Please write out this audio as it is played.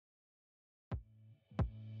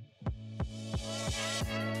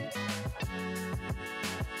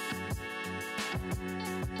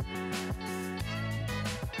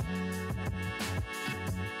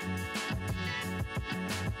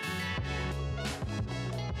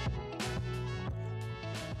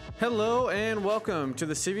Hello and welcome to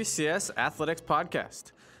the CVCS Athletics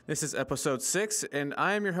Podcast. This is episode 6 and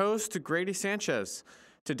I am your host, Grady Sanchez.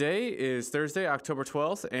 Today is Thursday, October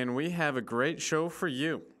 12th, and we have a great show for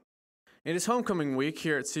you. It is homecoming week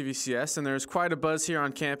here at CVCS and there's quite a buzz here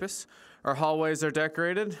on campus. Our hallways are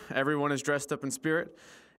decorated, everyone is dressed up in spirit,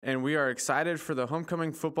 and we are excited for the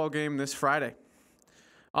homecoming football game this Friday.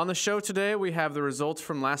 On the show today, we have the results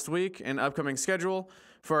from last week and upcoming schedule.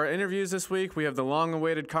 For our interviews this week, we have the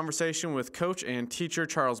long-awaited conversation with coach and teacher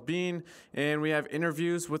Charles Biehn, and we have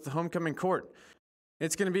interviews with the homecoming court.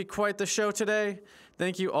 It's going to be quite the show today.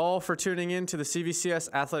 Thank you all for tuning in to the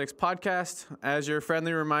CVCS Athletics Podcast. As your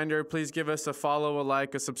friendly reminder, please give us a follow, a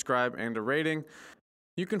like, a subscribe, and a rating.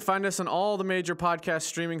 You can find us on all the major podcast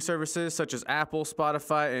streaming services such as Apple,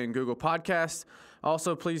 Spotify, and Google Podcasts.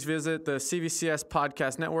 Also, please visit the CVCS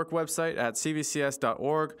Podcast Network website at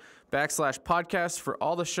cvcs.org/podcast for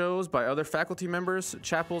all the shows by other faculty members,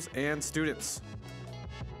 chapels, and students.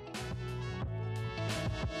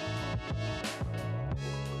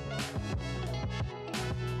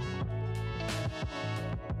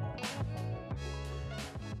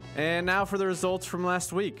 And now for the results from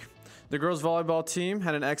last week. The girls volleyball team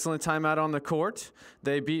had an excellent time out on the court.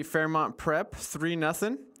 They beat Fairmont Prep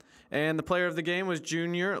 3-0, and the player of the game was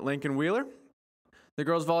junior Lincoln Wheeler. The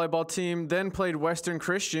girls volleyball team then played Western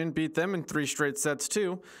Christian, beat them in 3 straight sets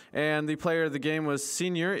too, and the player of the game was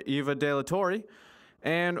senior Eva De La Torre.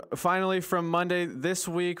 And finally, from Monday this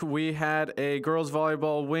week, we had a girls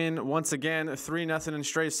volleyball win once again, 3-0 in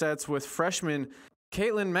straight sets with freshman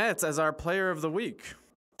Caitlin Metz as our player of the week.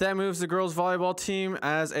 That moves the girls volleyball team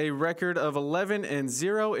as a record of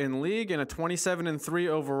 11-0 in league and a 27-3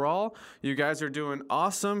 overall. You guys are doing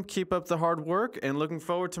awesome. Keep up the hard work and looking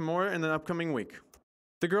forward to more in the upcoming week.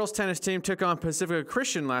 The girls tennis team took on Pacifica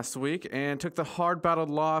Christian last week and took the hard-battled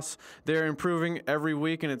loss. They're improving every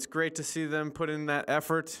week, and it's great to see them put in that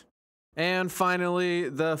effort. And finally,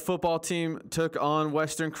 the football team took on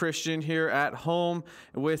Western Christian here at home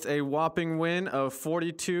with a whopping win of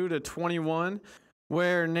 42-21.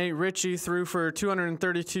 Where Nate Ritchie threw for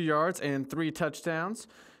 232 yards and 3 touchdowns.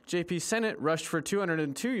 JP Synnott rushed for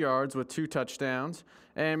 202 yards with 2 touchdowns.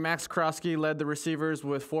 And Max Krosky led the receivers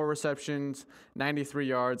with 4 receptions, 93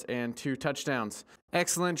 yards, and 2 touchdowns.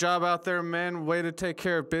 Excellent job out there, men. Way to take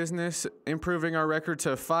care of business, improving our record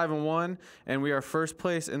to 5-1, and we are first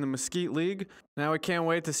place in the Mesquite League. Now we can't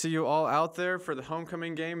wait to see you all out there for the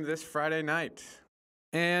homecoming game this Friday night.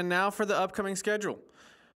 And now for the upcoming schedule.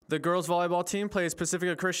 The girls volleyball team plays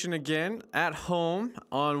Pacifica Christian again at home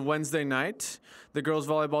on Wednesday night. The girls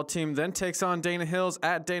volleyball team then takes on Dana Hills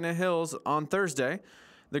at Dana Hills on Thursday.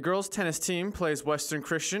 The girls tennis team plays Western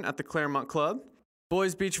Christian at the Claremont Club.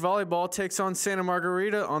 Boys beach volleyball takes on Santa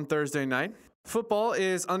Margarita on Thursday night. Football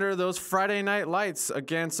is under those Friday night lights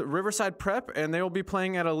against Riverside Prep, and they will be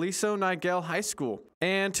playing at Aliso Nigel High School.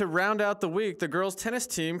 And to round out the week, the girls tennis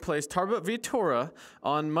team plays Tarbut Vitora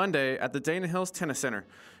on Monday at the Dana Hills Tennis Center.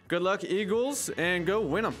 Good luck, Eagles, and go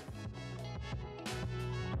win them.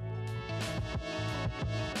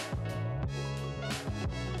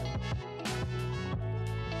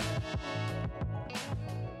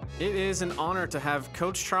 It is an honor to have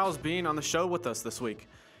Coach Charles Biehn on the show with us this week.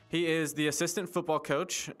 He is the assistant football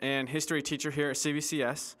coach and history teacher here at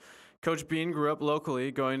CVCS. Coach Biehn grew up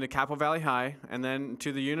locally, going to Capitol Valley High and then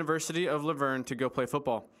to the University of La Verne to go play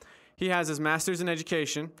football. He has his master's in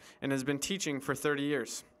education and has been teaching for 30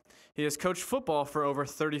 years. He has coached football for over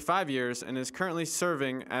 35 years and is currently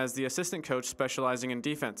serving as the assistant coach specializing in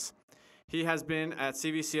defense. He has been at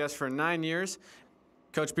CVCS for 9 years.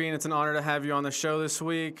 Coach Biehn, it's an honor to have you on the show this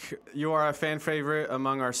week. You are a fan favorite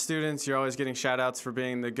among our students. You're always getting shout-outs for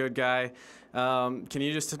being the good guy. Can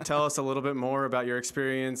you just tell us a little bit more about your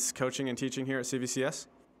experience coaching and teaching here at CVCS?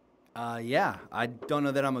 Yeah, I don't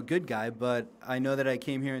know that I'm a good guy, but I know that I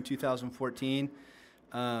came here in 2014.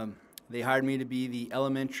 They hired me to be the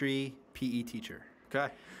elementary PE teacher.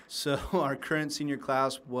 Okay. So our current senior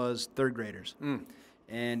class was 3rd graders.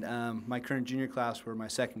 And my current junior class were my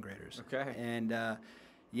 2nd graders. Okay. And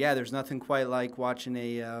yeah, there's nothing quite like watching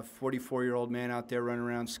a 44-year-old man out there running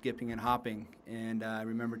around skipping and hopping. And I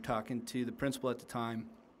remember talking to the principal at the time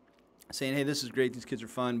saying, hey, this is great, these kids are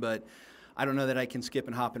fun, but I don't know that I can skip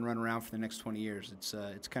and hop and run around for the next 20 years. It's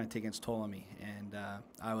kind of taking its toll on me. And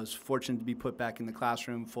I was fortunate to be put back in the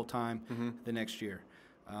classroom full-time the next year.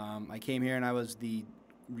 I came here and I was the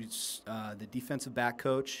defensive back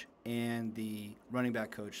coach and the running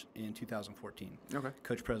back coach in 2014. Okay.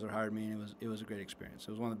 Coach Presler hired me, and it was a great experience.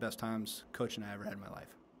 It was one of the best times coaching I ever had in my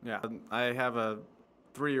life. Yeah. I have a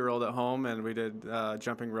 3-year-old at home, and we did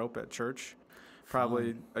jumping rope at church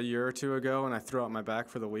probably a year or two ago, and I threw out my back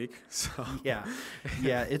for the week. So yeah,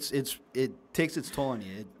 it takes its toll on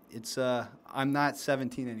you. I'm not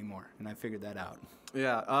 17 anymore, and I figured that out.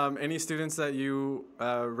 Yeah. Any students that you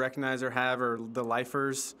recognize or have, or the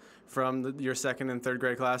lifers from your second and third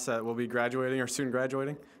grade class that will be graduating or soon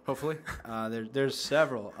graduating, hopefully? There's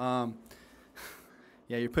several.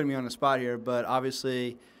 Yeah, you're putting me on the spot here, but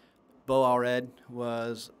obviously Beau Allred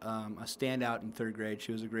was a standout in third grade.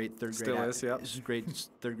 She was a great third grade athlete. Still is, yeah. She's a great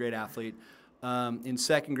third grade athlete. In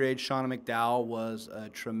second grade, Shauna McDowell was a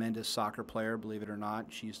tremendous soccer player, believe it or not.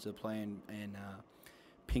 She used to play in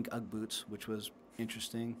pink Ugg boots, which was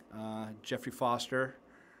interesting. Jeffrey Foster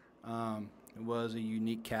was a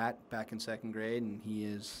unique cat back in second grade, and he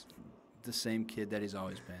is the same kid that he's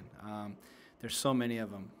always been. There's so many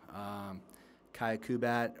of them. Kaya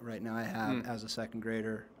Kubat, right now I have as a second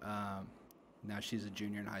grader. Now she's a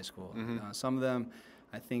junior in high school. Some of them,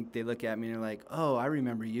 I think they look at me and they're like, "Oh, I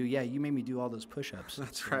remember you. Yeah, you made me do all those push-ups."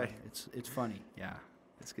 That's right. It's funny. Yeah,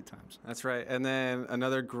 it's good times. That's right. And then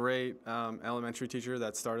another great elementary teacher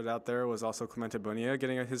that started out there was also Clemente Bonilla,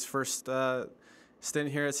 getting his first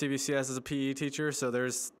stint here at CVCS as a PE teacher. So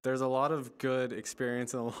there's a lot of good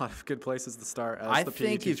experience and a lot of good places to start as the PE teacher.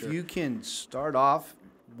 I think if you can start off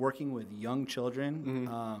working with young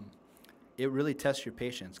children, it really tests your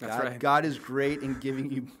patience. That's right. God is great in giving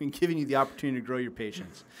you the opportunity to grow your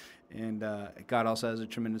patience, and God also has a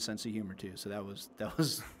tremendous sense of humor too. So that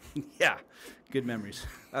was yeah, good memories.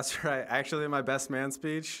 That's right. Actually, in my best man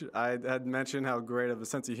speech, I had mentioned how great of a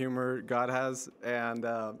sense of humor God has, and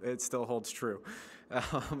it still holds true.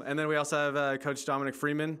 And then we also have Coach Dominic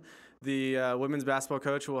Freeman, the women's basketball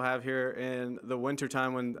coach we'll have here in the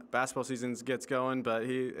wintertime when basketball season gets going, but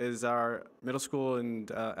he is our middle school and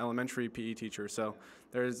elementary PE teacher. So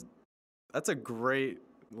that's a great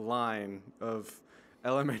line of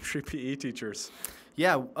elementary PE teachers.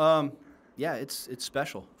 Yeah, it's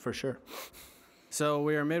special for sure. So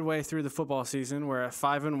we are midway through the football season. We're at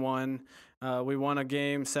 5-1. We won a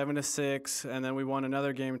game 7-6, and then we won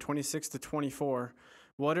another game 26-24.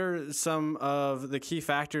 What are some of the key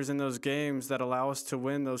factors in those games that allow us to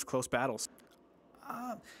win those close battles?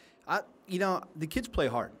 The kids play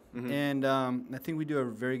hard, and I think we do a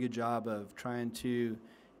very good job of trying to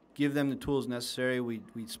give them the tools necessary. We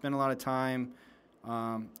spend a lot of time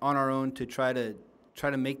on our own to try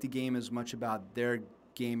to make the game as much about their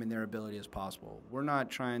game and their ability as possible. We're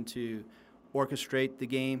not trying to orchestrate the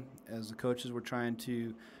game as the coaches. We're trying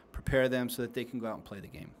to prepare them so that they can go out and play the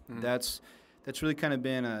game. That's really kind of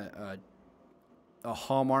been a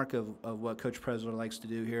hallmark of what Coach Presler likes to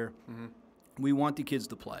do here. We want the kids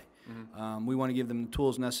to play. We want to give them the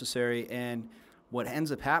tools necessary, and what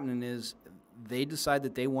ends up happening is they decide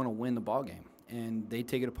that they want to win the ball game, and they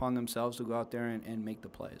take it upon themselves to go out there and make the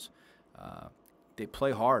plays. They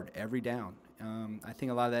play hard every down. I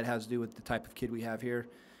think a lot of that has to do with the type of kid we have here,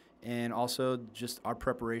 and also just our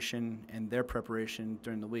preparation and their preparation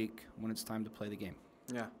during the week when it's time to play the game.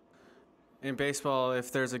 Yeah. In baseball,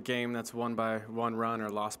 if there's a game that's won by one run or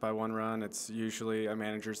lost by one run, it's usually a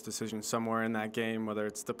manager's decision somewhere in that game, whether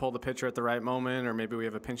it's to pull the pitcher at the right moment or maybe we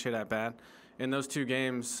have a pinch hit at bat. In those two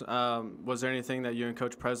games, was there anything that you and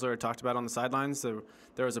Coach Presler talked about on the sidelines?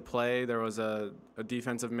 There was a play, there was a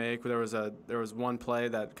defensive make, there was one play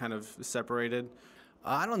that kind of separated.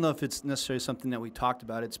 I don't know if it's necessarily something that we talked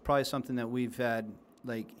about. It's probably something that we've had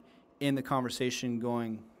in the conversation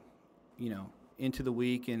going, into the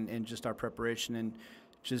week and just our preparation and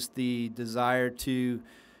just the desire to,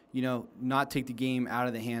 not take the game out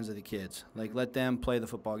of the hands of the kids. Let them play the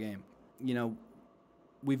football game.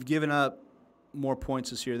 We've given up more points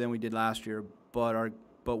this year than we did last year, but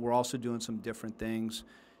we're also doing some different things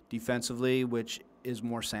defensively, which is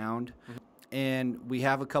more sound. And we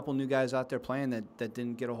have a couple new guys out there playing that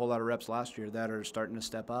didn't get a whole lot of reps last year that are starting to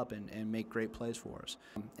step up and make great plays for us.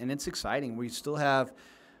 And it's exciting. We still have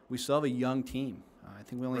a young team. I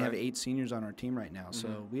think we only have 8 seniors on our team right now.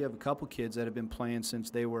 So we have a couple kids that have been playing since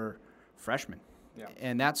they were freshmen. Yeah.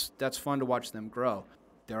 And that's fun to watch them grow.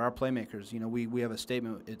 They're our playmakers. We have a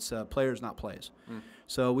statement. It's players, not plays.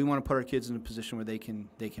 So we want to put our kids in a position where they can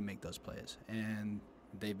make those plays. And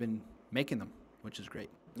they've been making them, which is great.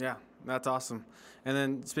 Yeah, that's awesome. And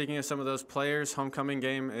then speaking of some of those players, homecoming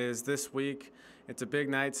game is this week. It's a big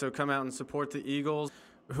night, so come out and support the Eagles.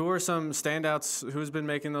 Who are some standouts? Who's been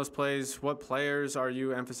making those plays? What players are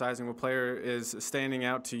you emphasizing? What player is standing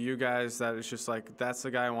out to you guys that it's just that's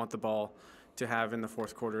the guy I want the ball to have in the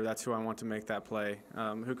fourth quarter? That's who I want to make that play.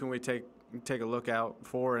 Who can we take a look out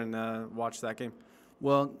for and watch that game?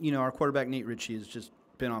 Well, our quarterback, Nate Ritchie, has just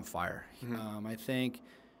been on fire. I think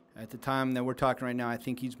At the time that we're talking right now, I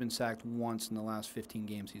think he's been sacked once in the last 15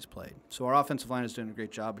 games he's played. So our offensive line is doing a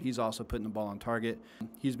great job, but he's also putting the ball on target.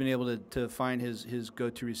 He's been able to find his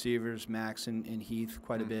go-to receivers, Max and Heath,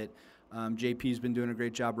 quite a bit. JP's been doing a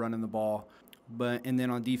great job running the ball. And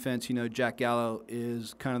then on defense, Jack Gallo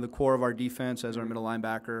is kind of the core of our defense as our middle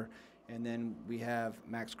linebacker. And then we have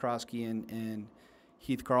Max Krosky and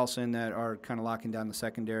Heath Carlson that are kind of locking down the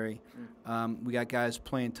secondary. We got guys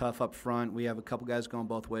playing tough up front. We have a couple guys going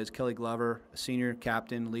both ways. Kelly Glover, a senior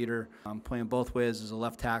captain, leader, playing both ways as a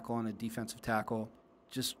left tackle and a defensive tackle.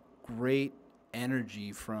 Just great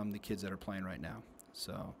energy from the kids that are playing right now.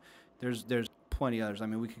 So there's plenty others. I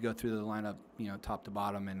mean, we could go through the lineup, top to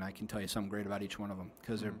bottom, and I can tell you something great about each one of them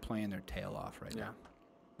because they're playing their tail off right now.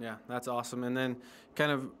 Yeah, that's awesome. And then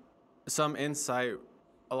kind of some insight.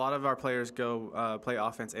 A lot of our players go play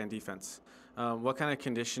offense and defense. What kind of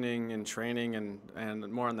conditioning and training and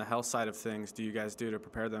more on the health side of things do you guys do to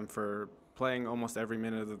prepare them for playing almost every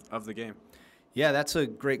minute of the game? Yeah, that's a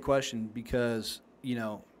great question because,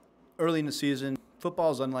 early in the season,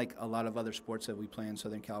 football is unlike a lot of other sports that we play in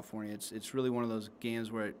Southern California. It's really one of those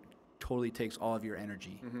games where it totally takes all of your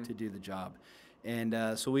energy to do the job.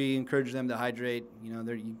 And so we encourage them to hydrate.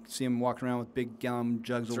 You see them walking around with big gallon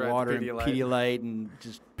jugs of water and Pedialyte and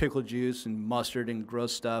just pickle juice and mustard and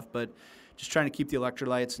gross stuff, but just trying to keep the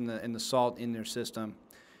electrolytes and the salt in their system.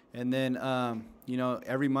 And then,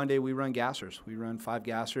 every Monday we run gassers. We run 5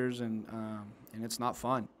 gassers, and it's not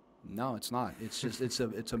fun. No, it's not. It's just it's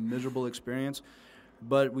a miserable experience.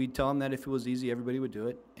 But we tell them that if it was easy, everybody would do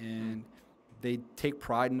it, and they take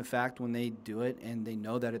pride in the fact when they do it, and they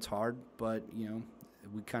know that it's hard, but,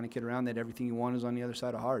 we kind of kid around that everything you want is on the other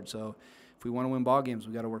side of hard. So if we want to win ball games,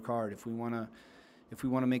 we got to work hard. If we want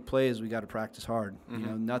to make plays, we got to practice hard.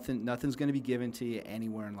 Nothing's going to be given to you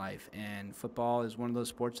anywhere in life, and football is one of those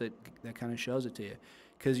sports that kind of shows it to you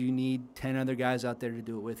because you need 10 other guys out there to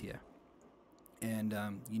do it with you. And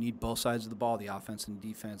you need both sides of the ball, the offense and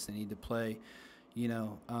defense. They need to play,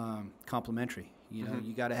 complementary.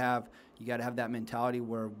 You got to have that mentality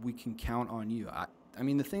where we can count on you. I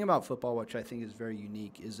mean, the thing about football, which I think is very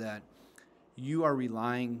unique, is that you are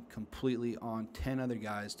relying completely on 10 other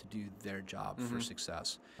guys to do their job for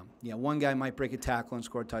success. One guy might break a tackle and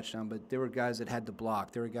score a touchdown, but there were guys that had to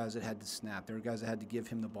block. There were guys that had to snap. There were guys that had to give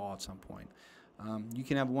him the ball at some point. You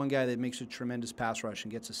can have one guy that makes a tremendous pass rush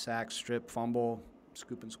and gets a sack, strip, fumble,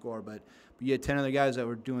 scoop and score, but you had 10 other guys that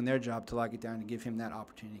were doing their job to lock it down and give him that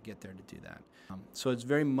opportunity to get there to do that. So it's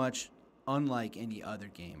very much unlike any other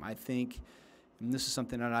game. I think, and this is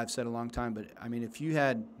something that I've said a long time, but I mean, if you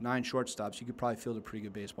had 9 shortstops, you could probably field a pretty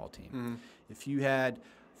good baseball team. If you had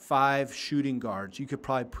 5 shooting guards, you could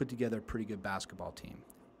probably put together a pretty good basketball team.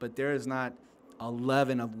 But there is not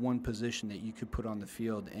 11 of one position that you could put on the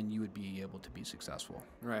field and you would be able to be successful.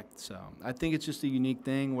 Right. So I think it's just a unique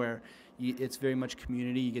thing where it's very much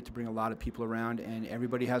community. You get to bring a lot of people around, and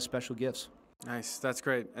everybody has special gifts. Nice. That's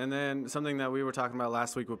great. And then something that we were talking about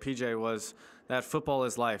last week with PJ was that football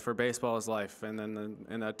is life, or baseball is life. And then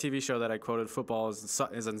in a TV show that I quoted, football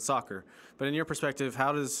is in soccer. But in your perspective,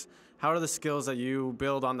 how are the skills that you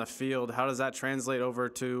build on the field, how does that translate over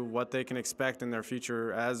to what they can expect in their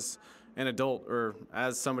future as an adult or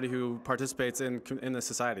as somebody who participates in the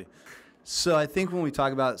society? So I think when we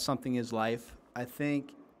talk about something is life, I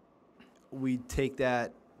think we take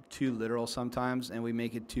that too literal sometimes and we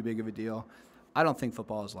make it too big of a deal. I don't think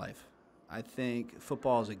football is life. I think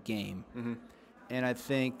football is a game. And I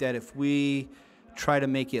think that if we try to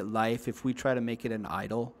make it life, if we try to make it an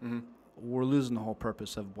idol, we're losing the whole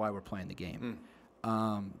purpose of why we're playing the game.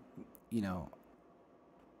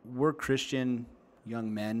 We're Christian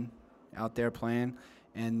young men out there playing,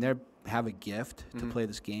 and they have a gift to play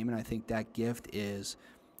this game, and I think that gift is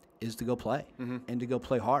to go play and to go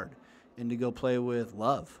play hard and to go play with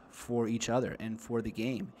love for each other and for the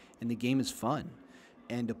game. And the game is fun.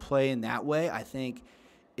 And to play in that way, I think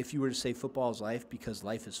if you were to say football is life because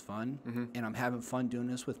life is fun, and I'm having fun doing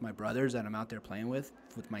this with my brothers that I'm out there playing with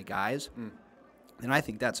my guys, then I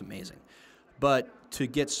think that's amazing. But to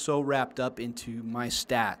get so wrapped up into my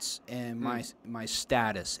stats and my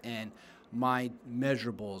status and my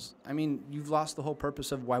measurables, I mean, you've lost the whole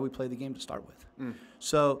purpose of why we play the game to start with.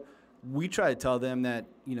 So we try to tell them that,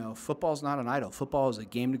 football's not an idol. Football is a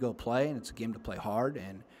game to go play, and it's a game to play hard.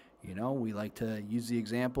 And, we like to use the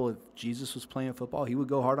example, if Jesus was playing football, he would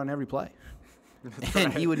go hard on every play.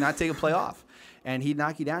 And he would not take a play off. And he'd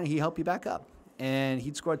knock you down, and he'd help you back up. And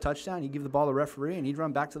he'd score a touchdown, he'd give the ball to the referee, and he'd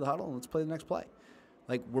run back to the huddle, and let's play the next play.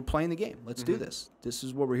 Like, we're playing the game. Let's do this. This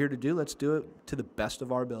is what we're here to do. Let's do it to the best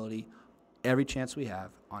of our ability, every chance we have,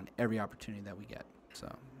 on every opportunity that we get.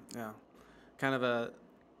 So, yeah, kind of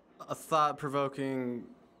a thought-provoking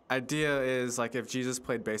idea is, like, if Jesus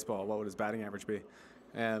played baseball, what would his batting average be?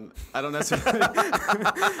 And I don't necessarily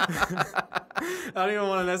I don't even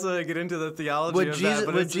want to necessarily get into the theology Would of Jesus, that.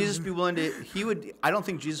 But would Jesus be willing to? I don't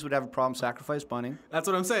think Jesus would have a problem sacrifice bunting. That's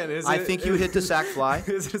what I'm saying. I think he would hit the sac fly.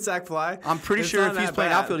 Is it a sac fly? I'm pretty sure if he's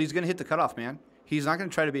playing bad. outfield, he's going to hit the cutoff, man. He's not going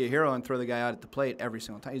to try to be a hero and throw the guy out at the plate every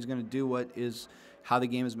single time. He's going to do what is how the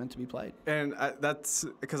game is meant to be played. And that's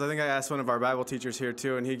because I think I asked one of our Bible teachers here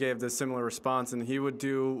too, and he gave this similar response, and he would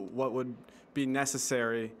do what would be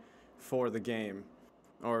necessary for the game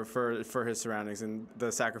or for his surroundings, and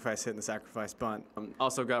the sacrifice hit and the sacrifice bunt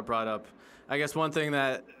also got brought up. I guess one thing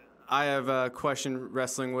that I have a question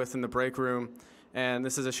wrestling with in the break room, and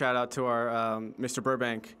this is a shout out to our Mr.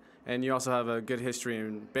 Burbank, and you also have a good history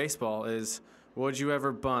in baseball, is would you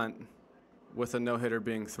ever bunt with a no-hitter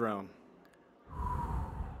being thrown?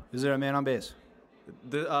 Is there a man on base?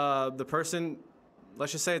 The person,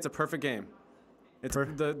 let's just say it's a perfect game. It's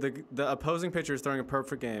the opposing pitcher is throwing a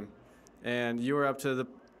perfect game, and you are up to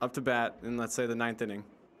bat in, let's say, the ninth inning.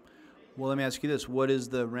 Well, let me ask you this: what is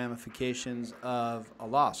the ramifications of a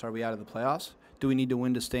loss? Are we out of the playoffs? Do we need to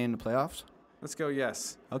win to stay in the playoffs? Let's go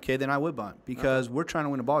yes. Okay, then I would bunt because we're trying to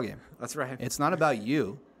win a ball game. That's right. It's not about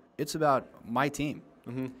you; it's about my team.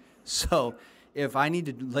 Mm-hmm. So, if I need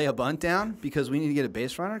to lay a bunt down because we need to get a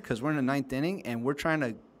base runner because we're in the ninth inning and we're trying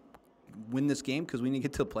to win this game because we need to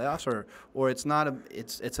get to the playoffs, or it's not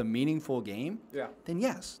it's a meaningful game. Yeah. Then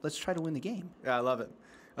yes, let's try to win the game. Yeah, I love it.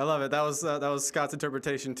 That was Scott's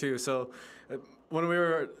interpretation too. So when we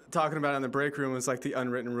were talking about it in the break room, it was like the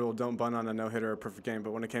unwritten rule: don't bunt on a no-hitter or a perfect game.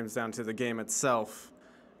 But when it comes down to the game itself,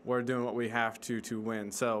 we're doing what we have to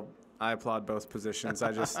win. So I applaud both positions.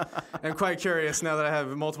 I just am quite curious now that I have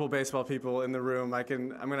multiple baseball people in the room. I'm going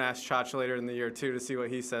to ask Cheech later in the year too to see what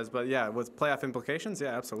he says. But yeah, with playoff implications,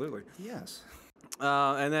 yeah, absolutely. Yes.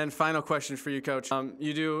 And then final question for you, Coach.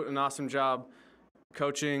 You do an awesome job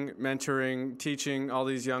coaching, mentoring, teaching all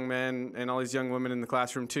these young men and all these young women in the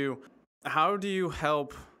classroom too. How do you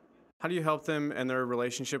help them and their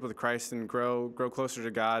relationship with Christ and grow closer to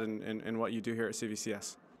God and what you do here at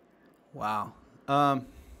CVCS? Wow.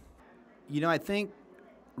 I think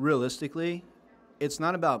realistically, it's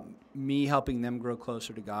not about me helping them grow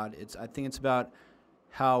closer to God. I think it's about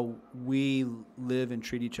how we live and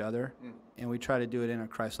treat each other, and we try to do it in a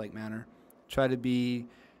Christ-like manner. Try to be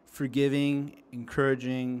forgiving,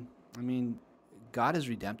 encouraging. I mean, God is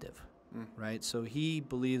redemptive, right? So he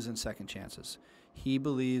believes in second chances. He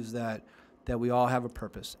believes that we all have a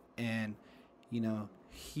purpose, and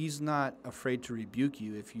he's not afraid to rebuke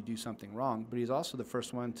you if you do something wrong, but he's also the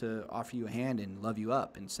first one to offer you a hand and love you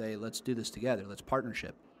up and say, let's do this together, let's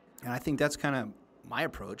partnership. And I think that's kind of my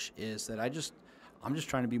approach, is that I'm just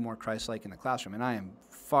trying to be more Christ-like in the classroom, and I am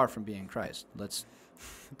far from being Christ. Let's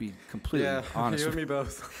be completely honest. You and me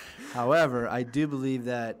both. However, I do believe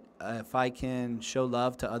that if I can show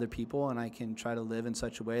love to other people and I can try to live in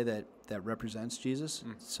such a way that represents Jesus,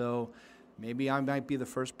 so maybe I might be the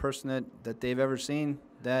first person that they've ever seen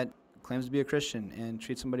that claims to be a Christian and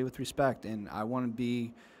treats somebody with respect. And I want to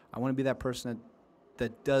be that person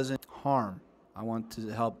that doesn't harm. I want to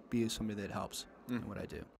help be somebody that helps in what I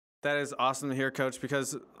do. That is awesome to hear, Coach,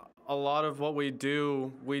 because a lot of what we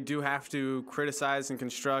do have to criticize and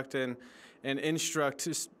construct and instruct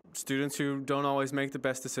students who don't always make the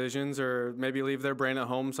best decisions or maybe leave their brain at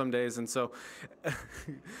home some days. And so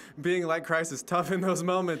being like Christ is tough in those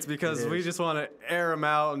moments because we just want to air them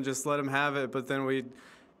out and just let them have it. But then we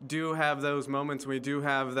do have those moments. We do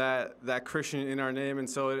have that Christian in our name. And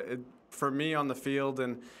so for me on the field,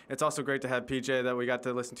 and it's also great to have PJ that we got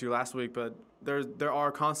to listen to last week, but there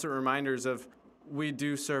are constant reminders of we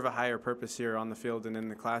do serve a higher purpose here on the field and in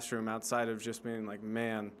the classroom outside of just being like,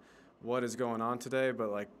 man, what is going on today? But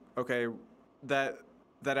like, okay, that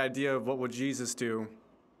idea of what would Jesus do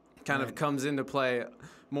kind of comes into play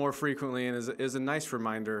more frequently and is a nice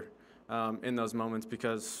reminder in those moments,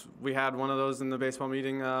 because we had one of those in the baseball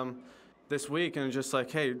meeting this week, and it's just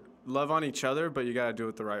like, hey, love on each other, but you got to do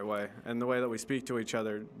it the right way. And the way that we speak to each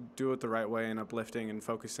other, do it the right way and uplifting and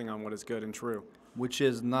focusing on what is good and true. Which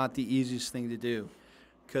is not the easiest thing to do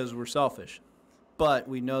because we're selfish. But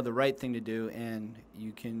we know the right thing to do, and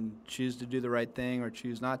you can choose to do the right thing or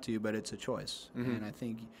choose not to, but it's a choice. And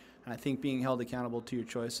I think being held accountable to your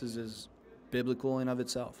choices is biblical in of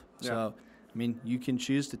itself. Yeah. So, I mean, you can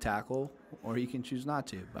choose to tackle or you can choose not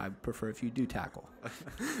to. I prefer if you do tackle.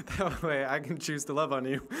 That way I can choose to love on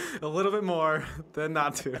you a little bit more than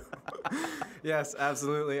not to. Yes,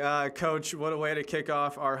 absolutely. Coach, what a way to kick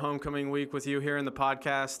off our homecoming week with you here in the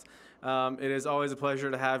podcast. It is always a pleasure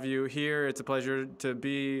to have you here. It's a pleasure to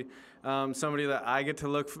be somebody that I get to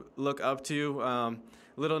look up to.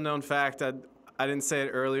 Little known fact, I didn't say it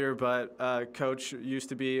earlier, but Coach used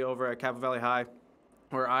to be over at Capitol Valley High,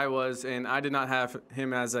 where I was, and I did not have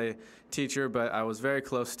him as a teacher, but I was very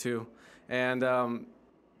close to. And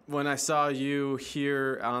when I saw you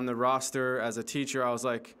here on the roster as a teacher, I was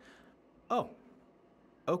like, oh,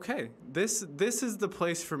 okay, this is the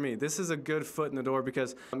place for me. This is a good foot in the door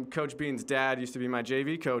because Coach Biehn's dad used to be my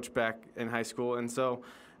JV coach back in high school, and so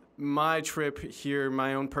my trip here,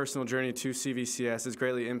 my own personal journey to CVCS is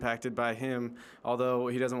greatly impacted by him, although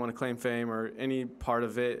he doesn't want to claim fame or any part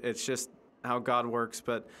of it. It's just how God works.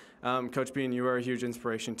 But Coach Biehn, you are a huge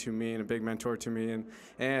inspiration to me and a big mentor to me.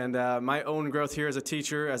 And my own growth here as a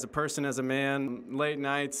teacher, as a person, as a man, late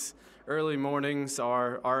nights, early mornings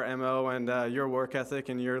are our MO, and your work ethic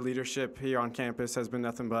and your leadership here on campus has been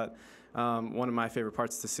nothing but one of my favorite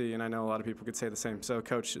parts to see, and I know a lot of people could say the same. So,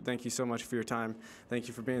 Coach, thank you so much for your time. Thank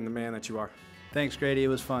you for being the man that you are. Thanks, Grady. It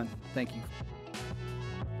was fun. Thank you.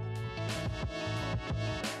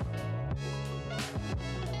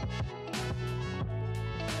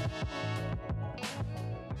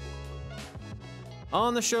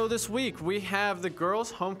 On the show this week, we have the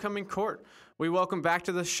girls' homecoming court. We welcome back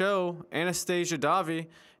to the show Anastasia Davi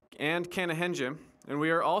and Kenna Henjum, and we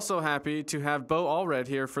are also happy to have Beau Allred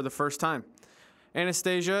here for the first time.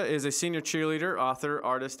 Anastasia is a senior cheerleader, author,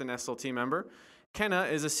 artist, and SLT member. Kenna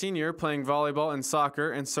is a senior playing volleyball and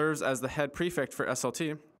soccer and serves as the head prefect for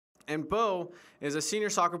SLT. And Beau is a senior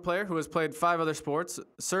soccer player who has played 5 other sports,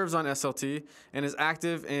 serves on SLT, and is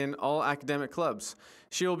active in all academic clubs.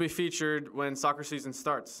 She will be featured when soccer season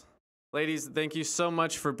starts. Ladies, thank you so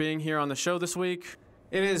much for being here on the show this week.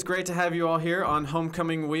 It is great to have you all here on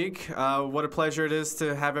homecoming week. What a pleasure it is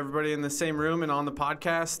to have everybody in the same room and on the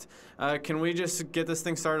podcast. Can we just get this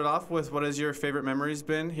thing started off with what has your favorite memories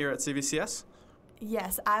been here at CVCS?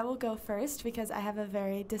 Yes, I will go first because I have a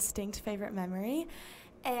very distinct favorite memory.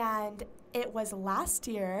 And it was last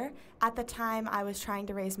year. At the time, I was trying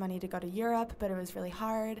to raise money to go to Europe, but it was really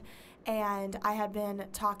hard. And I had been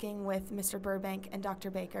talking with Mr. Burbank and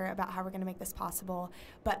Dr. Baker about how we're going to make this possible,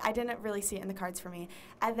 but I didn't really see it in the cards for me.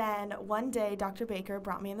 And then one day, Dr. Baker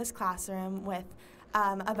brought me in this classroom with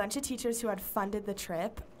a bunch of teachers who had funded the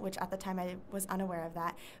trip, which at the time I was unaware of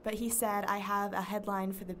that. But he said, I have a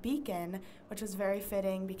headline for the Beacon, which was very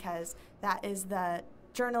fitting because that is the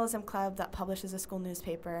journalism club that publishes a school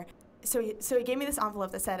newspaper. So he gave me this envelope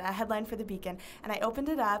that said a headline for the Beacon, and I opened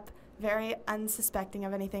it up, very unsuspecting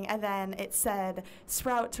of anything, and then it said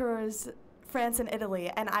Sprout tours France and Italy,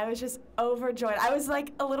 and I was just overjoyed. I was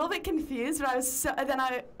like a little bit confused,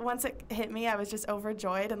 but once it hit me, I was just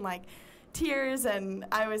overjoyed and like tears, and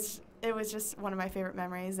it was just one of my favorite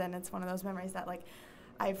memories, and it's one of those memories that like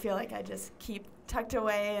I feel like I just keep tucked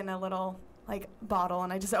away in a little like bottle,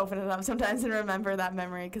 and I just open it up sometimes and remember that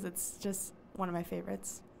memory because it's just one of my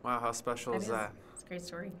favorites. Wow, how special is that? It's a great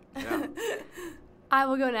story. Yeah. I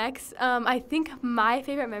will go next. I think my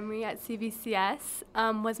favorite memory at CVCS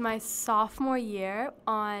was my sophomore year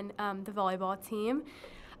on the volleyball team.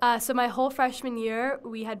 So my whole freshman year,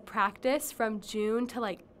 we had practice from June to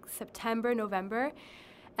like September, November,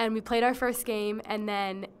 and we played our first game, and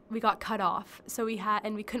then we got cut off. So we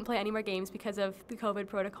couldn't play any more games because of the COVID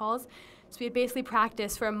protocols. So we had basically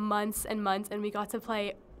practiced for months and months, and we got to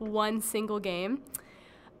play one single game.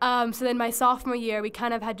 So then my sophomore year, we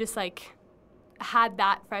kind of had just like had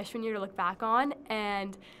that freshman year to look back on,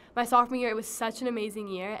 and my sophomore year, it was such an amazing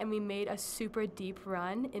year, and we made a super deep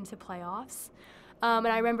run into playoffs. And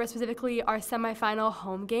I remember specifically our semifinal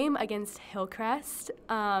home game against Hillcrest.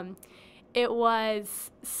 It was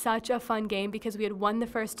such a fun game because we had won the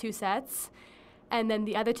first 2 sets, and then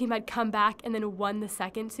the other team had come back and then won the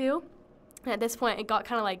second 2. And at this point, it got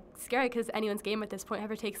kind of like scary because anyone's game at this point,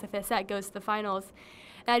 whoever takes the 5th set goes to the finals.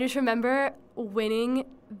 And I just remember winning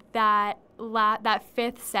that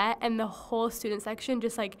 5th set, and the whole student section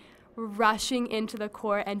just like rushing into the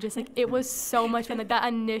court, and just like it was so much fun. Like that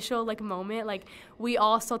initial like moment, like we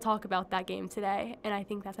all still talk about that game today, and I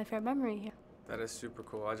think that's my favorite memory. Yeah. That is super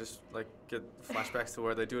cool. I just like get flashbacks to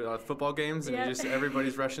where they do it at football games, and Yep.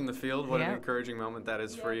 everybody's rushing the field. What an Yep. encouraging moment that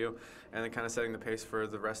is for Yep. you, and then kind of setting the pace for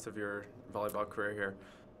the rest of your volleyball career here.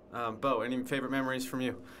 Beau, any favorite memories from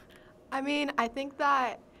you? I mean, I think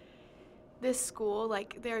that this school,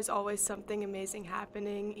 like, there's always something amazing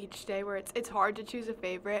happening each day where it's hard to choose a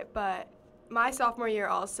favorite, but my sophomore year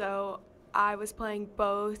also, I was playing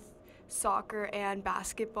both soccer and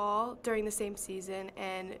basketball during the same season,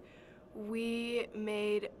 and we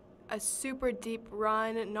made a super deep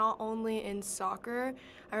run, not only in soccer.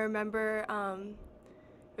 I remember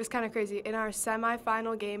it was kind of crazy. In our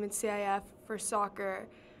semifinal game in CIF for soccer,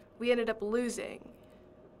 we ended up losing.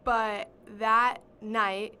 But that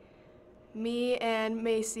night, me and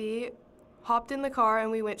Macy hopped in the car and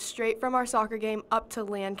we went straight from our soccer game up to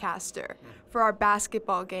Lancaster for our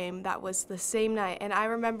basketball game that was the same night. And I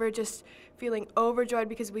remember just feeling overjoyed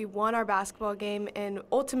because we won our basketball game, and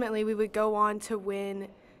ultimately we would go on to win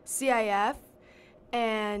CIF.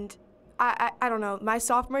 And I don't know, my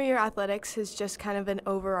sophomore year athletics is just kind of an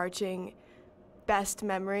overarching best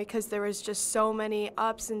memory because there was just so many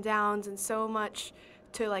ups and downs and so much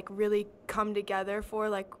to like really come together for.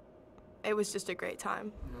 Like, it was just a great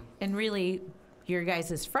time. And really, your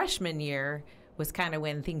guys' freshman year was kind of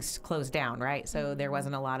when things closed down, right? So there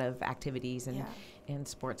wasn't a lot of activities and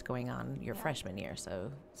sports going on your freshman year.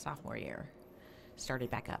 So sophomore year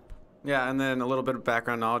started back up. Yeah, and then a little bit of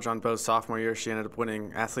background knowledge on Beau's sophomore year. She ended up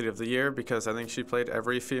winning Athlete of the Year because I think she played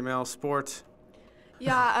every female sport.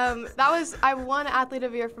 Yeah, I won Athlete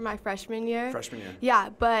of the Year for my freshman year. Freshman year. Yeah,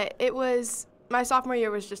 but my sophomore year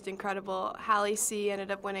was just incredible. Hallie C ended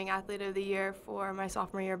up winning Athlete of the Year for my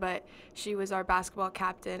sophomore year, but she was our basketball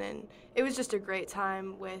captain, and it was just a great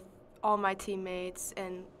time with all my teammates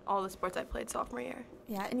and all the sports I played sophomore year.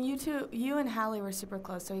 Yeah, and you and Hallie were super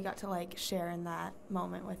close, so you got to like share in that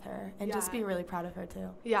moment with her and just be really proud of her too.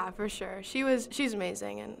 Yeah, for sure. She's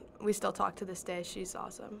amazing, and we still talk to this day. She's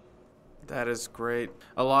awesome. That is great.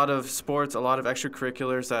 A lot of sports, a lot of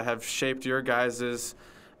extracurriculars that have shaped your guys'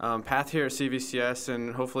 path here at CVCS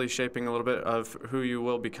and hopefully shaping a little bit of who you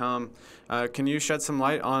will become. Can you shed some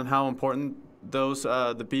light on how important those,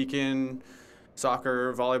 the Beacon,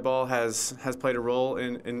 soccer, volleyball has played a role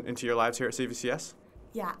into your lives here at CVCS?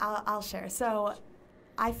 Yeah, I'll share. So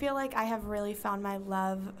I feel like I have really found my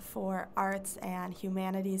love for arts and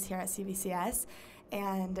humanities here at CVCS,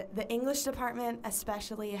 and the English department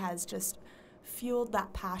especially has just fueled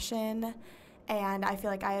that passion, and I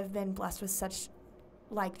feel like I have been blessed with such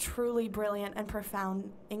like truly brilliant and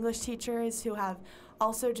profound English teachers who have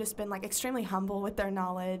also just been like extremely humble with their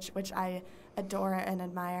knowledge, which I adore and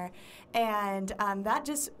admire, and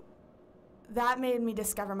that made me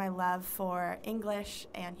discover my love for English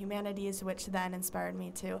and humanities, which then inspired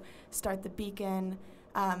me to start the Beacon,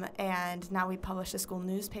 and now we publish a school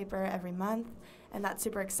newspaper every month, and that's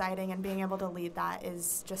super exciting, and being able to lead that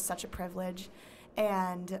is just such a privilege.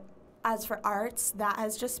 And as for arts, that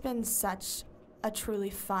has just been such a truly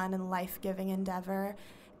fun and life-giving endeavor,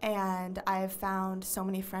 and I've found so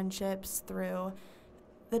many friendships through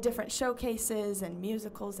the different showcases and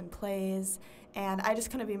musicals and plays, and I just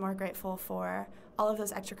couldn't be more grateful for all of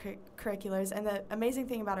those extracurriculars. And the amazing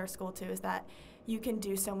thing about our school too is that you can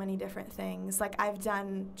do so many different things. Like, I've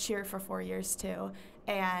done cheer for 4 years too,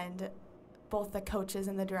 and both the coaches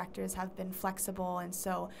and the directors have been flexible and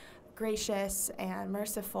so gracious and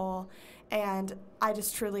merciful, and I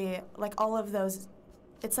just truly like all of those.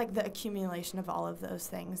 It's like the accumulation of all of those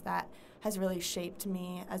things that has really shaped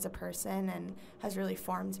me as a person and has really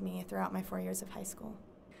formed me throughout my 4 years of high school.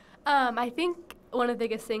 I think one of the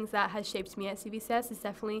biggest things that has shaped me at CVCS has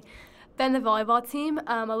definitely been the volleyball team.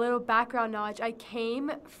 A little background knowledge, I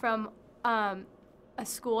came from a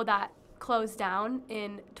school that closed down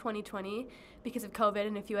in 2020 because of COVID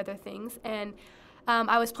and a few other things, and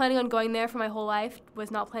I was planning on going there for my whole life,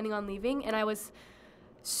 was not planning on leaving, and I was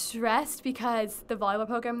stressed because the volleyball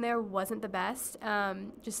program there wasn't the best.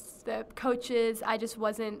 Just the coaches, I just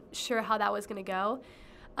wasn't sure how that was going to go.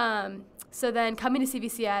 So then coming to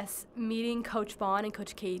CVCS, meeting Coach Vaughn and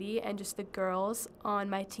Coach Katie and just the girls on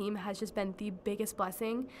my team has just been the biggest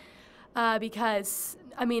blessing, because,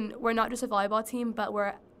 I mean, we're not just a volleyball team, but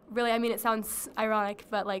we're really, I mean, it sounds ironic,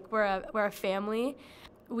 but like we're a family.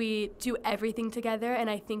 We do everything together, and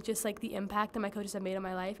I think just like the impact that my coaches have made on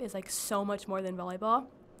my life is like so much more than volleyball.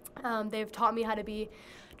 They've taught me how to be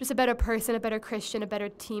just a better person, a better Christian, a better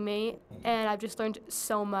teammate, and I've just learned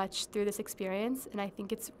so much through this experience, and I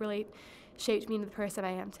think it's really shaped me into the person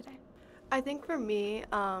I am today. I think for me,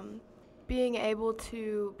 being able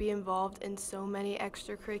to be involved in so many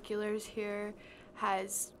extracurriculars here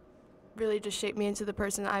has really just shaped me into the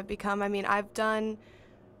person I've become. I mean, I've done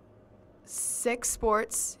 6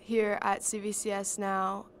 sports here at CVCS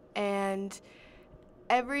now, and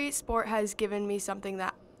every sport has given me something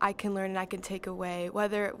that I can learn and I can take away,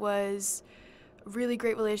 whether it was really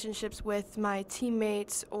great relationships with my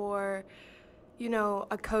teammates or, you know,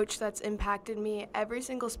 a coach that's impacted me. Every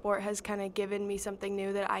single sport has kind of given me something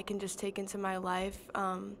new that I can just take into my life,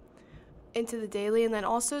 into the daily, and then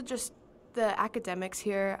also just the academics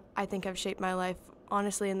here I think have shaped my life,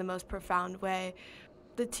 honestly, in the most profound way.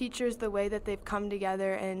 The teachers, the way that they've come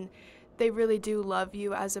together and they really do love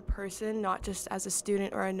you as a person, not just as a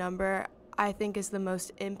student or a number, I think is the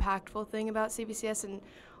most impactful thing about CBCS. And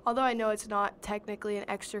although I know it's not technically an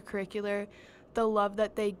extracurricular, the love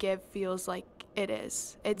that they give feels like it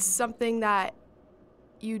is. It's something that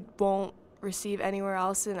you won't receive anywhere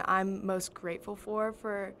else, and I'm most grateful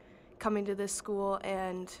for coming to this school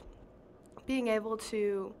and being able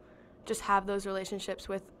to just have those relationships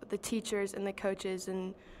with the teachers and the coaches.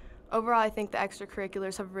 And overall, I think the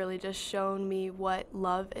extracurriculars have really just shown me what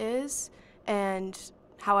love is and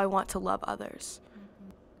how I want to love others.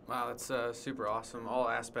 Wow, that's super awesome. All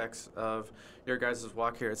aspects of your guys'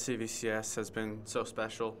 walk here at CVCS has been so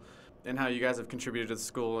special, and how you guys have contributed to the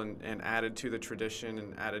school and added to the tradition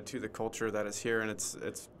and added to the culture that is here, and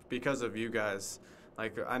it's because of you guys.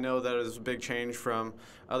 Like, I know that it was a big change from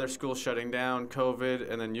other schools shutting down, COVID,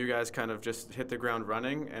 and then you guys kind of just hit the ground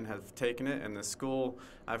running and have taken it, and the school,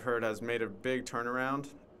 I've heard, has made a big turnaround,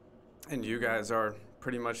 and you guys are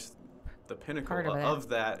pretty much the pinnacle of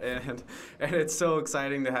that, and it's so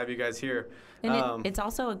exciting to have you guys here. And it's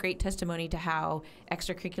also a great testimony to how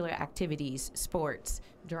extracurricular activities, sports,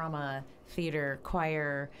 drama, theater,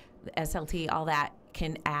 choir, SLT, all that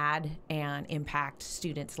can add and impact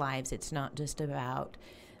students' lives. It's not just about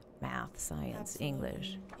math, science, Absolutely.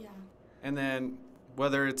 English. Yeah. And then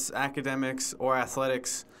whether it's academics or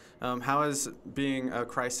athletics, how has being a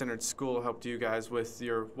Christ-centered school helped you guys with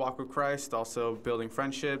your walk with Christ, also building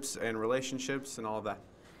friendships and relationships and all of that?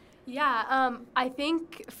 Yeah, I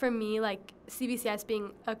think for me, like, CBCS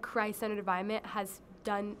being a Christ-centered environment has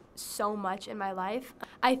done so much in my life.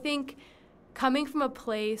 I think coming from a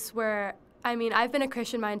place where, I mean, I've been a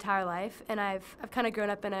Christian my entire life, and I've kind of grown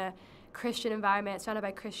up in a Christian environment, surrounded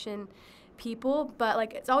by Christian people, but,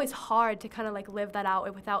 like, it's always hard to kind of, like, live that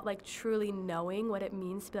out without, like, truly knowing what it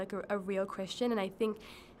means to be, like, a real Christian. And I think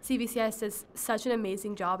CBCS does such an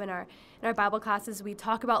amazing job in our Bible classes. We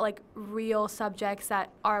talk about, like, real subjects that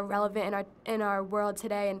are relevant in our world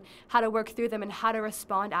today, and how to work through them and how to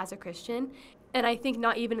respond as a Christian. And I think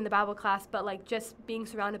not even in the Bible class, but, like, just being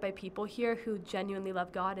surrounded by people here who genuinely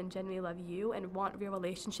love God and genuinely love you and want real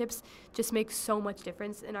relationships just makes so much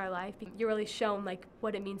difference in our life. You're really shown, like,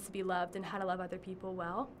 what it means to be loved and how to love other people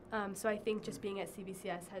well. So I think just being at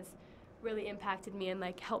CBCS has really impacted me and,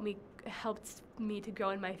 like, helped me to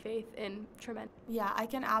grow in my faith in tremendous. Yeah, I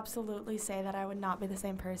can absolutely say that I would not be the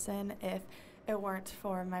same person if it weren't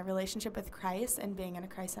for my relationship with Christ and being in a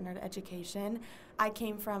Christ-centered education. I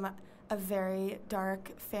came from a very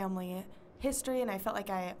dark family history, and I felt like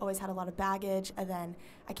I always had a lot of baggage. And then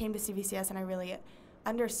I came to CVCS, and I really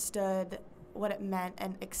understood what it meant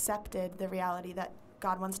and accepted the reality that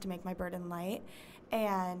God wants to make my burden light.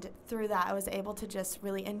 And through that, I was able to just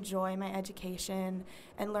really enjoy my education,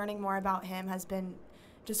 and learning more about Him has been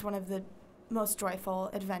just one of the most joyful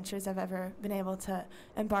adventures I've ever been able to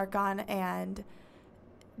embark on. And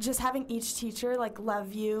just having each teacher, like,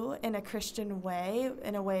 love you in a Christian way,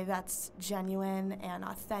 in a way that's genuine and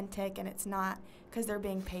authentic, and it's not because they're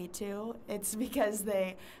being paid to, it's because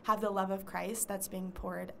they have the love of Christ that's being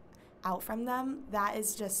poured out from them. That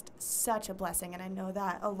is just such a blessing, and I know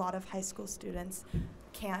that a lot of high school students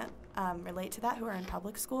can't relate to that who are in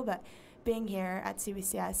public school, but being here at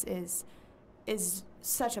CVCS is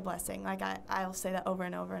such a blessing. Like, I'll say that over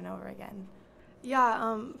and over and over again.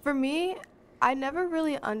 Yeah, for me, I never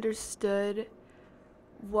really understood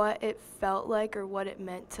what it felt like or what it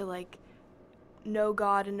meant to, like, know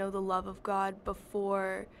God and know the love of God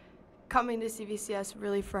before coming to CVCS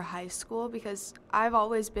really for high school, because I've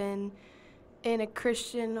always been in a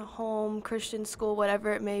Christian home, Christian school,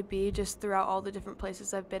 whatever it may be, just throughout all the different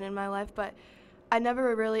places I've been in my life, but I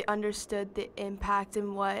never really understood the impact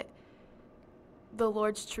and what the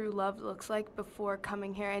Lord's true love looks like before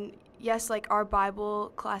coming here. And yes, like, our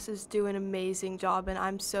Bible classes do an amazing job, and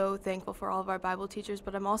I'm so thankful for all of our Bible teachers,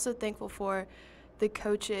 but I'm also thankful for the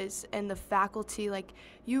coaches and the faculty. Like,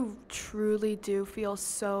 you truly do feel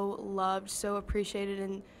so loved, so appreciated,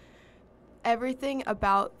 and everything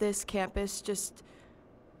about this campus just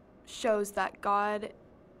shows that God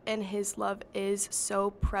and His love is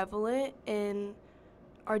so prevalent in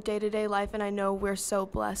our day-to-day life. And I know we're so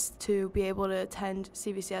blessed to be able to attend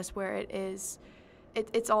CVCS where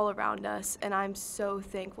it's all around us, and I'm so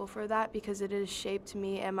thankful for that because it has shaped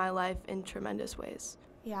me and my life in tremendous ways.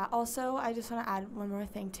 Yeah, also, I just want to add one more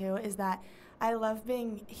thing, too, is that I love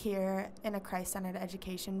being here in a Christ-centered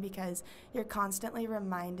education because you're constantly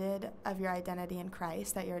reminded of your identity in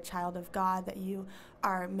Christ, that you're a child of God, that you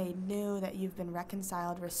are made new, that you've been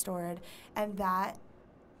reconciled, restored, and that,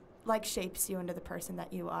 like, shapes you into the person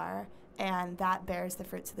that you are, and that bears the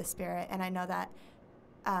fruits of the Spirit. And I know that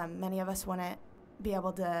many of us wouldn't be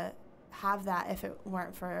able to have that if it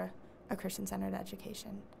weren't for a Christian-centered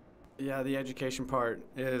education. Yeah, the education part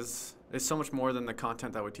is so much more than the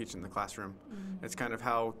content that we teach in the classroom. Mm-hmm. It's kind of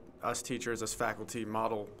how us teachers, as faculty,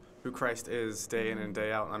 model who Christ is day in and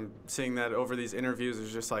day out. I'm seeing that over these interviews.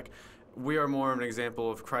 It's just like, we are more of an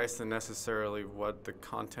example of Christ than necessarily what the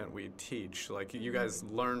content we teach. Like, you guys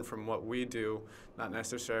learn from what we do, not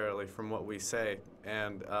necessarily from what we say.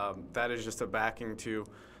 And that is just a backing to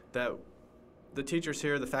that the teachers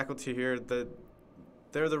here, the faculty here,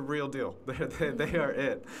 they're the real deal. They are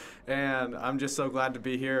it. And I'm just so glad to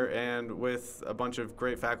be here and with a bunch of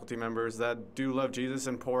great faculty members that do love Jesus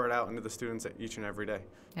and pour it out into the students each and every day.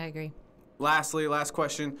 I agree. Lastly, last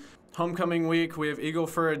question. Homecoming week. We have Eagle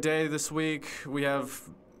for a Day this week. We have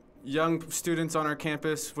young students on our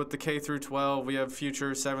campus with the K through 12. We have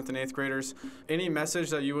future 7th and 8th graders. Any message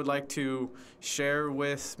that you would like to share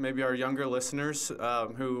with maybe our younger listeners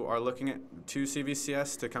who are looking to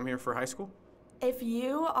CVCS to come here for high school? If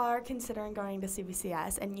you are considering going to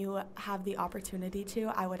CVCS and you have the opportunity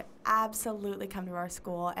to, I would absolutely come to our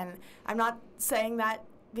school. And I'm not saying that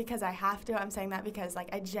because I have to. I'm saying that because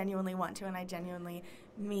I genuinely want to, and I genuinely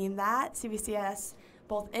mean that. CVCS,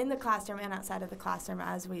 both in the classroom and outside of the classroom,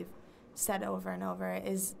 as we've said over and over,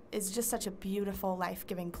 is just such a beautiful,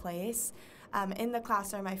 life-giving place. In the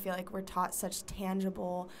classroom, I feel like we're taught such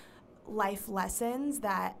tangible life lessons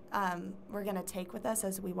that we're going to take with us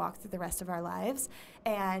as we walk through the rest of our lives.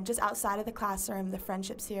 And just outside of the classroom, the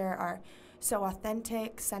friendships here are so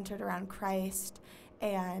authentic, centered around Christ,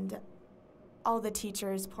 and all the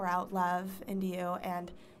teachers pour out love into you.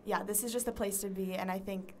 And yeah, this is just the place to be, and I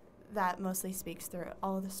think that mostly speaks through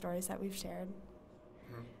all of the stories that we've shared.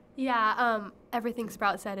 Yeah, everything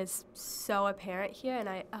Sprout said is so apparent here, and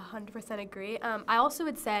I 100% agree. I also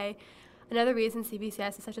would say another reason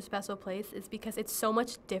CVCS is such a special place is because it's so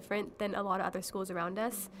much different than a lot of other schools around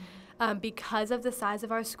us. Because of the size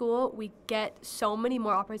of our school, we get so many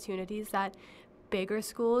more opportunities that bigger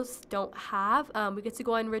schools don't have. We get to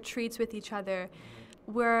go on retreats with each other.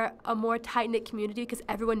 We're a more tight-knit community because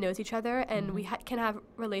everyone knows each other, and we can have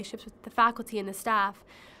relationships with the faculty and the staff.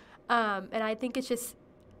 And I think it's just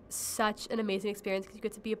such an amazing experience because you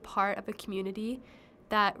get to be a part of a community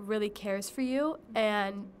that really cares for you,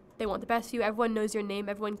 and they want the best for you. Everyone knows your name.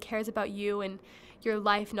 Everyone cares about you and your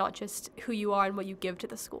life, not just who you are and what you give to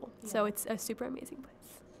the school. Yeah. So it's a super amazing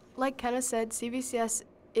place. Like Kenna said, CVCS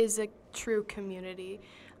is a true community.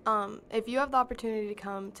 If you have the opportunity to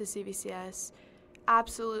come to CVCS,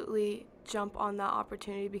 absolutely jump on that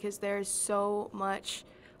opportunity because there's so much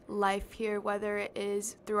life here, whether it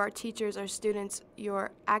is through our teachers, our students,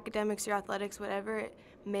 your academics, your athletics, whatever it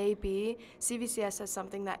may be. CVCS has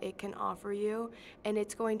something that it can offer you, and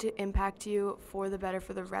it's going to impact you for the better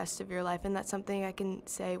for the rest of your life, and that's something I can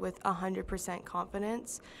say with 100%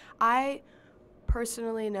 confidence. I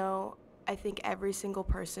personally know, I think, every single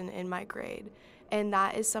person in my grade, and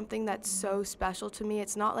that is something that's so special to me.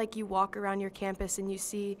 It's not like you walk around your campus and you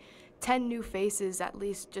see 10 new faces at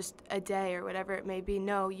least just a day or whatever it may be.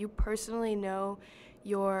 No, you personally know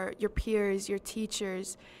your peers, your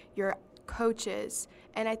teachers, your coaches,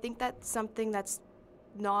 and I think that's something that's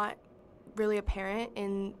not really apparent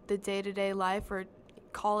in the day-to-day life or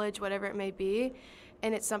college, whatever it may be,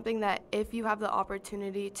 and it's something that if you have the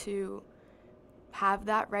opportunity to have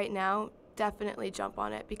that right now, definitely jump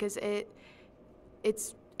on it because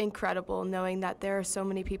it's incredible knowing that there are so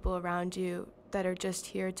many people around you that are just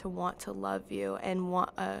here to want to love you and want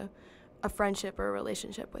a friendship or a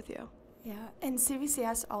relationship with you. Yeah, and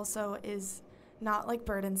CVCS also is not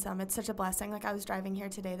burdensome. It's such a blessing. I was driving here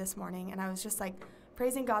today this morning, and I was just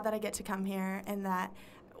praising God that I get to come here and that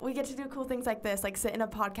we get to do cool things like this, sit in a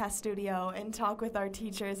podcast studio and talk with our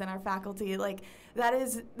teachers and our faculty.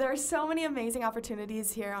 There are so many amazing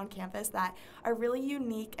opportunities here on campus that are really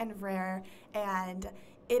unique and rare, and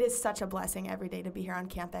it is such a blessing every day to be here on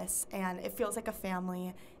campus, and it feels like a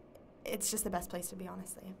family. It's just the best place to be,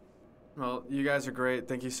 honestly. Well, you guys are great.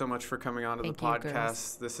 Thank you so much for coming on to the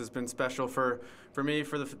podcast. This has been special for me,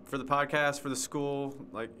 for the podcast, for the school.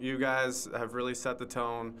 You guys have really set the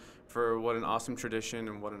tone for what an awesome tradition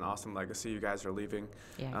and what an awesome legacy you guys are leaving.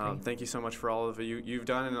 Yeah, thank you so much for all of you've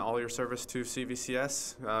done and all your service to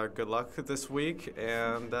CVCS. Good luck this week,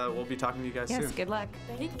 and we'll be talking to you guys soon. Yes, good luck.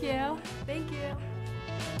 Thank you. Thank you.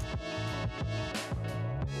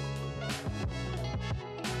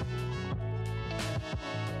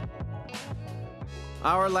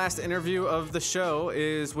 Our last interview of the show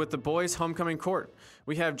is with the boys' homecoming court.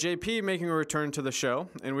 We have JP making a return to the show,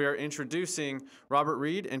 and we are introducing Robert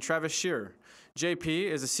Reed and Travis Scherer. JP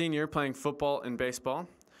is a senior playing football and baseball.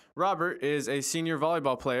 Robert is a senior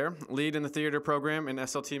volleyball player, lead in the theater program, and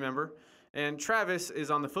SLT member. And Travis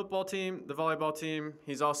is on the football team, the volleyball team.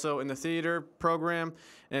 He's also in the theater program,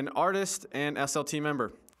 an artist and SLT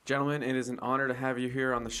member. Gentlemen, it is an honor to have you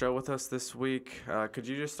here on the show with us this week. Could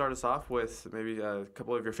you just start us off with maybe a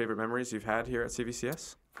couple of your favorite memories you've had here at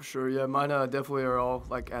CVCS? For sure, yeah. Mine definitely are all,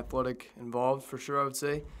 like, athletic involved, for sure, I would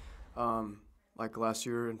say. Like last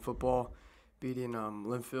year in football, beating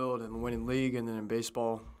Linfield and winning league, and then in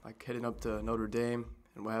baseball, like heading up to Notre Dame.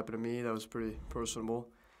 And what happened to me, that was pretty personable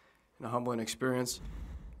and a humbling experience.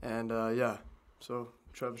 And, yeah, so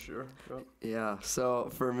Travis, sure. Yep. Yeah, so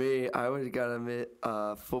for me, I would gotta admit,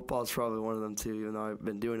 football is probably one of them too, even though I've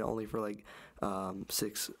been doing it only for like 4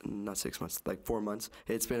 months.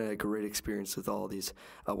 It's been a great experience with all these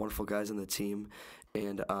wonderful guys on the team,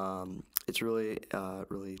 and it's really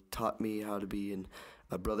taught me how to be in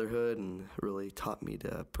a brotherhood, and really taught me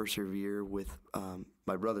to persevere with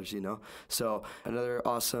my brothers, you know. So another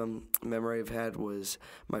awesome memory I've had was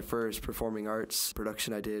my first performing arts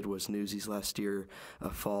production I did was Newsies last year,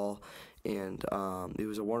 fall, and it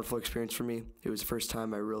was a wonderful experience for me. It was the first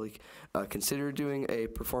time I really considered doing a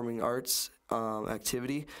performing arts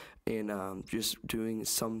activity, and just doing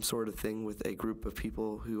some sort of thing with a group of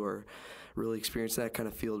people who are really experienced in that kind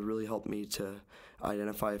of field really helped me to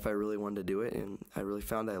identify if I really wanted to do it, and I really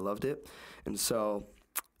found I loved it. And so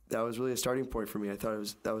that was really a starting point for me. I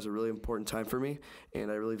thought that was a really important time for me,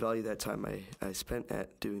 and I really value that time I spent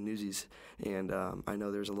at doing Newsies. And I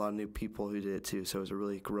know there's a lot of new people who did it too, so it was a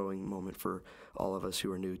really growing moment for all of us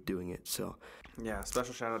who are new doing it. So yeah,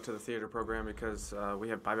 special shout out to the theater program, because we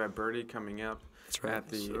have Bye Bye Birdie coming up at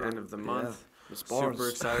the end of the month. Yeah. Super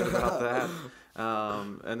excited about that.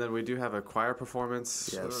 And then we do have a choir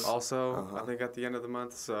performance also, I think, at the end of the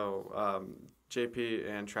month. So JP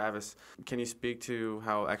and Travis, can you speak to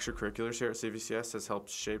how extracurriculars here at CVCS has helped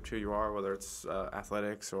shape who you are, whether it's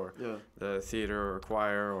athletics or the theater or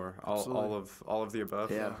choir or all of the above?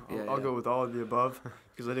 Yeah, I'll go with all of the above,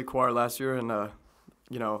 because I did choir last year, and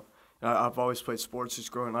you know, I've always played sports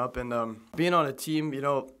just growing up, and being on a team, you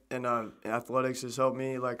know, and athletics has helped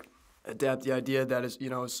me like adapt the idea that is, you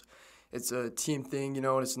know, it's a team thing, you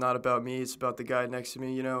know, and it's not about me, it's about the guy next to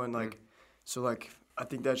me, you know, and like so like I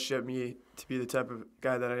think that shaped me to be the type of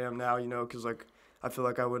guy that I am now, you know, because like I feel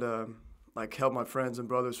like I would like help my friends and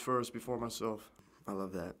brothers first before myself. I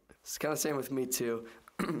love that. It's kind of same with me too.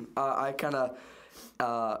 I kind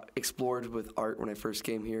of explored with art when I first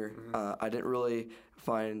came here. I didn't really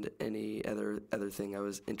find any other thing I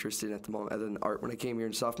was interested in at the moment other than art when I came here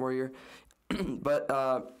in sophomore year. But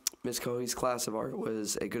Ms. Cohe's class of art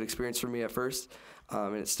was a good experience for me at first,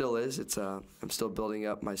 and it still is. I'm still building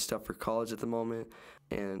up my stuff for college at the moment,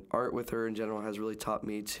 and art with her in general has really taught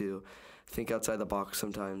me to think outside the box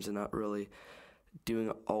sometimes, and not really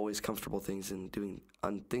doing always comfortable things, and doing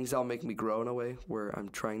things that'll make me grow in a way where I'm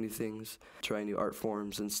trying new things, trying new art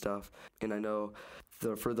forms and stuff. And I know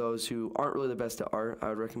for those who aren't really the best at art, I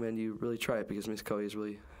would recommend you really try it, because Ms. Cohe is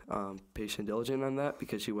really patient and diligent on that,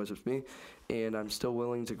 because she was with me, and I'm still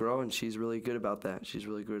willing to grow, and she's really good about that. She's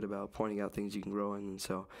really good about pointing out things you can grow in, and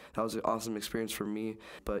so that was an awesome experience for me.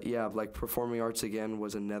 But yeah, like performing arts again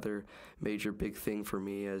was another major big thing for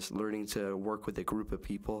me, as learning to work with a group of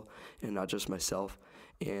people and not just myself.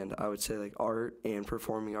 And I would say like art and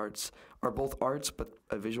performing arts are both arts, but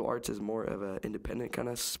visual arts is more of an independent kind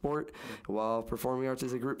of sport, while performing arts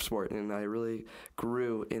is a group sport. And I really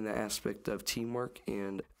grew in the aspect of teamwork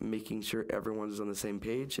and making sure everyone's on the same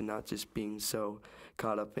page, and not just being so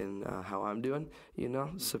caught up in how I'm doing, you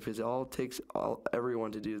know? So because it takes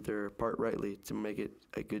everyone to do their part rightly to make it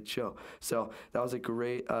a good show. So that was a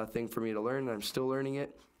great thing for me to learn, and I'm still learning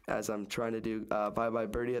it, as I'm trying to do Bye Bye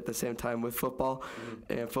Birdie at the same time with football.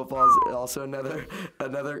 And football is also another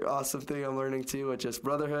awesome thing I'm learning too, with just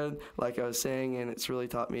brotherhood, like I was saying, and it's really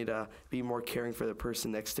taught me to be more caring for the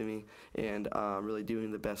person next to me, and really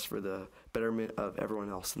doing the best for the betterment of everyone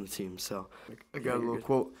else in the team. So I got a little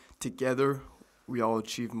quote: "Together, we all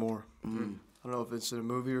achieve more." I don't know if it's in a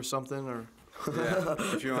movie or something, or Yeah.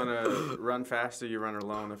 If you want to run faster, you run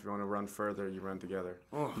alone. If you want to run further, you run together.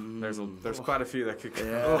 There's quite a few that could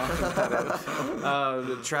go.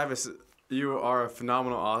 Travis, you are a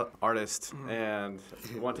phenomenal artist, and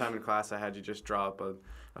one time in class I had you just draw up a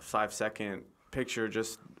 5-second picture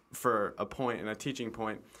just for a point and a teaching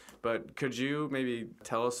point. But could you maybe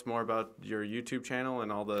tell us more about your YouTube channel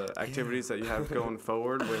and all the activities that you have going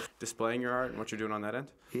forward with displaying your art and what you're doing on that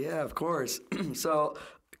end? Yeah, of course. So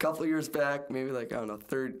couple of years back, maybe like, I don't know,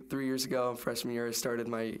 3 years ago, freshman year, I started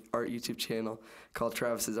my art YouTube channel called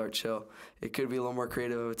Travis's Art Show. It could be a little more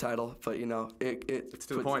creative of a title, but, you know, it's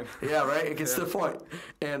to the point. Yeah, right? It gets to the point.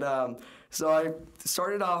 And so I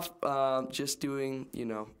started off just doing, you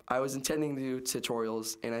know, I was intending to do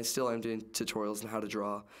tutorials, and I still am doing tutorials on how to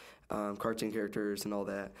draw cartoon characters and all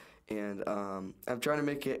that. And I'm trying to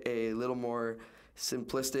make it a little more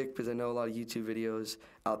simplistic, because I know a lot of YouTube videos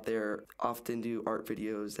out there often do art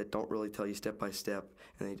videos that don't really tell you step by step,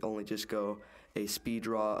 and they only just go a speed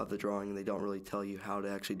draw of the drawing, and they don't really tell you how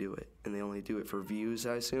to actually do it, and they only do it for views,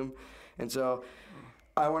 I assume. And so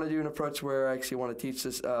I want to do an approach where I actually want to teach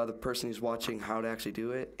this the person who's watching how to actually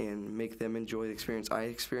do it and make them enjoy the experience I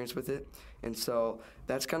experienced with it. And so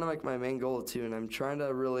that's kind of like my main goal too, and I'm trying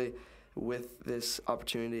to really, with this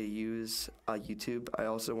opportunity to use YouTube, I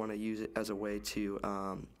also want to use it as a way to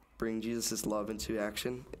bring Jesus' love into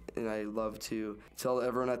action. And I love to tell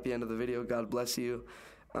everyone at the end of the video, God bless you.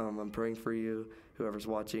 I'm praying for you, whoever's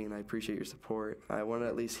watching, and I appreciate your support. I want to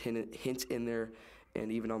at least hint in there,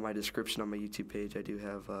 and even on my description on my YouTube page, I do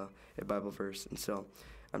have a Bible verse. And so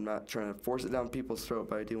I'm not trying to force it down people's throat,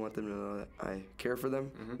 but I do want them to know that I care for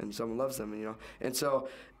them and someone loves them, you know. And so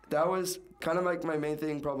that was kind of like my main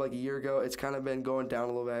thing probably like a year ago. It's kind of been going down a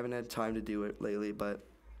little bit. I haven't had time to do it lately, but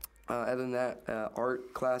other than that,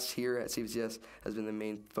 art class here at CVCS has been the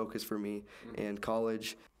main focus for me. And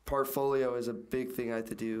college portfolio is a big thing I have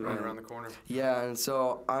to do. Right around the corner. Yeah, and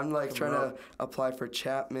so I'm like trying to apply for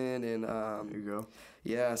Chapman, and Here you go.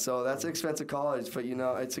 yeah, so that's an expensive college, but you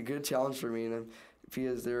know, it's a good challenge for me, and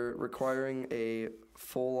because they're requiring a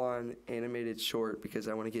full-on animated short, because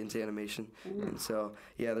I want to get into animation. And so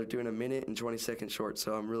yeah, they're doing a 1 and 20-second short,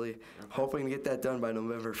 so I'm really hoping to get that done by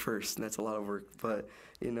November 1st, and that's a lot of work. But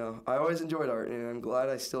you know, I always enjoyed art, and I'm glad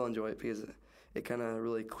I still enjoy it, because it kind of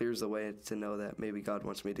really clears the way to know that maybe God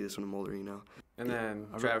wants me to do this when I'm older, you know. And then,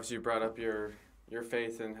 Travis, you brought up your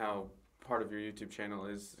faith and how part of your YouTube channel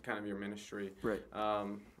is kind of your ministry. Right.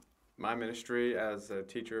 My ministry as a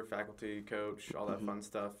teacher, faculty, coach, all that fun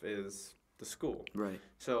stuff is the school. Right.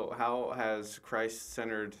 So how has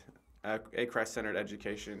Christ-centered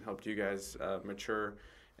education helped you guys mature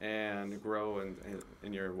and grow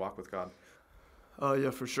in your walk with God? Yeah,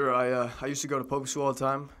 for sure. I used to go to public school all the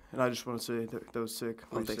time, and I just want to say that was sick.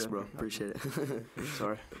 Oh, thanks, bro. Appreciate it.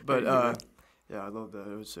 Sorry. But, yeah, I love that.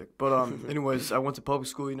 It was sick. But, anyways, I went to public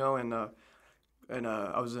school, you know, and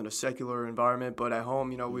I was in a secular environment. But at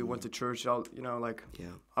home, you know, we went to church. You know, like,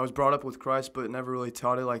 I was brought up with Christ, but never really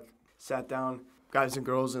taught it. Like, sat down, guys and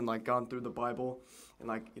girls, and, like, gone through the Bible and,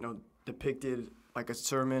 like, you know, depicted, like, a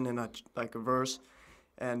sermon and, a verse.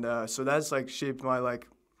 And so that's, like, shaped my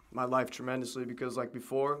life tremendously, because like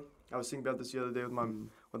before, I was thinking about this the other day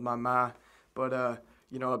with my ma, but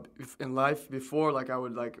you know, in life before, like I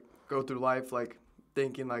would like go through life like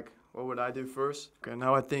thinking like, what would I do first? Okay,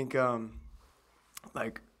 now I think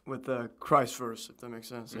like with Christ first, if that makes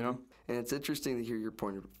sense, you know. And it's interesting to hear your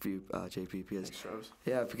point of view, JP, because Thanks, Travis.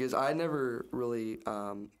 Yeah, because I never really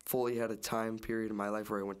fully had a time period in my life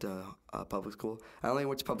where I went to public school. I only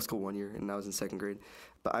went to public school 1 year, and I was in 2nd grade.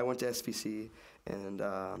 But I went to SVC and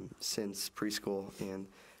since preschool, and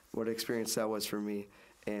what an experience that was for me.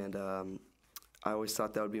 And I always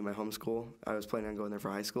thought that would be my home school. I was planning on going there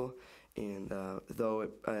for high school, and though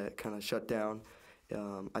it kind of shut down,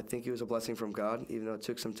 I think it was a blessing from God, even though it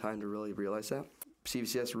took some time to really realize that.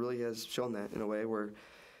 CVCS really has shown that in a way where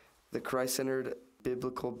the Christ-centered,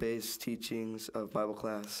 biblical-based teachings of Bible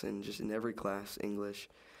class and just in every class, English,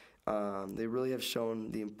 they really have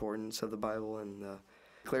shown the importance of the Bible and the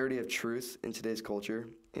clarity of truth in today's culture.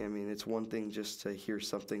 I mean, it's one thing just to hear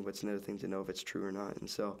something, but it's another thing to know if it's true or not. And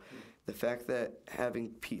so the fact that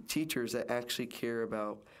having teachers that actually care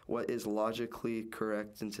about what is logically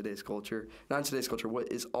correct in today's culture, not in today's culture,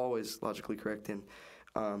 what is always logically correct, and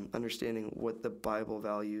understanding what the Bible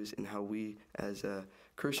values and how we as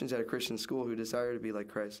Christians at a Christian school who desire to be like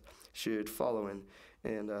Christ should follow in.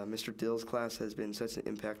 And Mr. Dill's class has been such an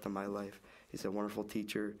impact on my life. He's a wonderful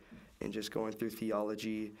teacher, and just going through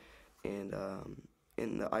theology and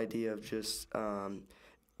the idea of just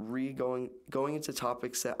going into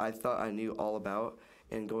topics that I thought I knew all about,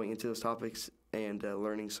 and going into those topics and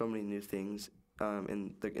learning so many new things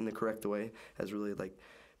in the correct way has really like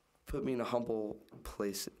put me in a humble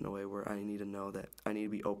place in a way where I need to know that I need to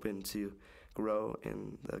be open to grow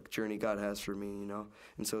in the journey God has for me, you know.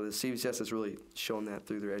 And so the CVCS has really shown that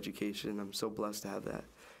through their education. I'm so blessed to have that.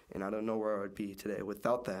 And I don't know where I would be today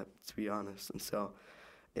without that, to be honest. And so,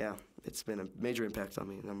 yeah, it's been a major impact on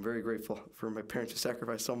me. And I'm very grateful for my parents to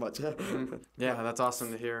sacrifice so much. Yeah, that's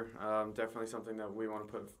awesome to hear. Definitely something that we want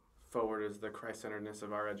to put forward is the Christ-centeredness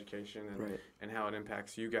of our education and, Right. and how it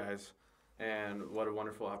impacts you guys, and what a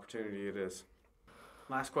wonderful opportunity it is.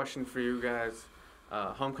 Last question for you guys.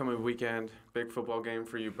 Homecoming weekend, big football game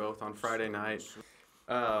for you both on Friday night.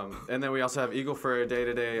 And then we also have Eagle Fur Day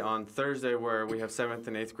today on Thursday, where we have 7th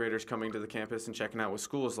and 8th graders coming to the campus and checking out what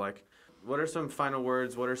school is like. What are some final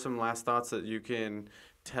words? What are some last thoughts that you can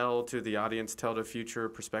tell to the audience, tell to future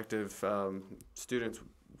prospective students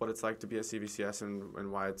what it's like to be at CVCS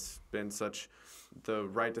and why it's been such the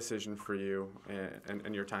right decision for you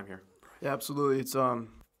and your time here? Yeah, absolutely. It's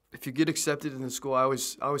if you get accepted in the school, I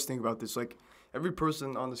always think about this. Like, every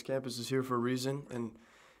person on this campus is here for a reason, and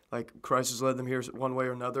like Christ has led them here one way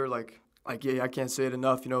or another. Like yeah, I can't say it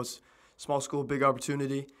enough. You know, it's small school, big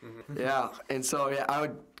opportunity. Mm-hmm. Yeah, and so I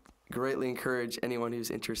would greatly encourage anyone who's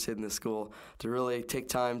interested in the school to really take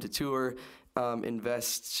time to tour,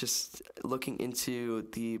 invest, just looking into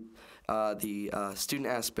the student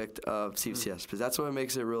aspect of CVCS, because that's what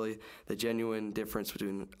makes it really the genuine difference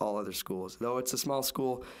between all other schools. Though it's a small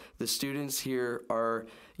school, the students here are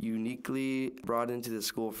uniquely brought into the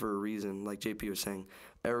school for a reason, like JP was saying.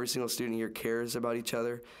 Every single student here cares about each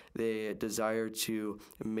other. They desire to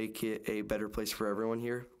make it a better place for everyone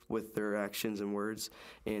here with their actions and words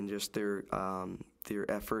and just their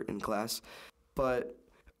effort in class. But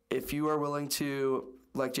if you are willing to,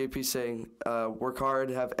 like JP's saying, work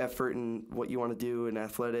hard, have effort in what you want to do in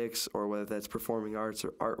athletics, or whether that's performing arts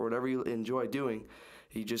or art, or whatever you enjoy doing,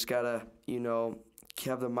 you just gotta,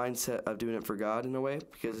 have the mindset of doing it for God in a way,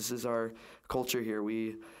 because this is our culture here.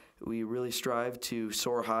 We really strive to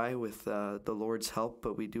soar high with the Lord's help,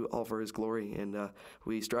 but we do it all for His glory, and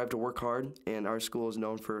we strive to work hard. And our school is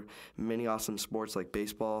known for many awesome sports like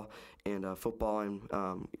baseball and football, and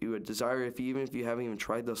you would desire, even if you haven't even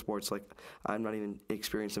tried those sports, like I'm not even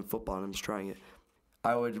experienced in football and I'm just trying it,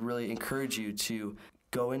 I would really encourage you to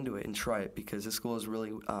go into it and try it, because this school is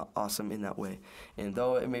really awesome in that way. And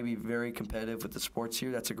though it may be very competitive with the sports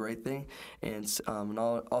here, that's a great thing. And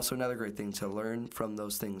also another great thing to learn from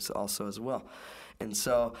those things also as well. And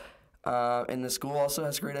so, and the school also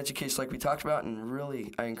has great education like we talked about, and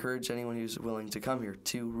really I encourage anyone who's willing to come here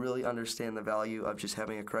to really understand the value of just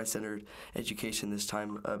having a Christ-centered education this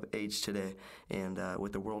time of age today. And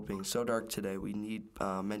with the world being so dark today, we need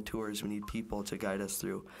mentors, we need people to guide us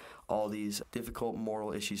through all these difficult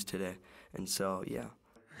moral issues today. And so, yeah.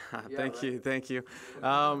 Thank you.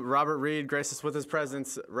 Robert Reed graced us with his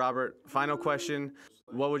presence. Robert, final question.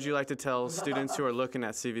 What would you like to tell students who are looking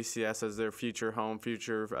at CVCS as their future home,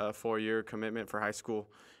 future 4-year commitment for high school?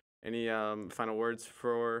 Any final words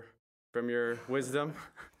from your wisdom?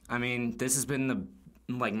 I mean, this has been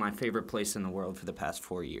my favorite place in the world for the past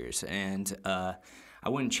 4 years, and I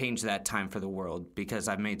wouldn't change that time for the world, because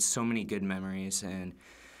I've made so many good memories, and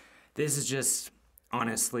this is just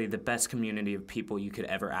honestly the best community of people you could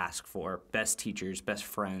ever ask for, best teachers, best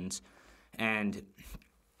friends, and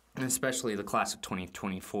especially the class of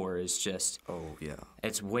 2024 is just,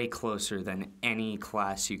 it's way closer than any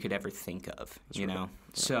class you could ever think of, you know?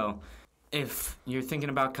 So if you're thinking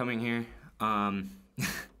about coming here,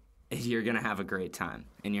 you're going to have a great time,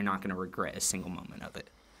 and you're not going to regret a single moment of it.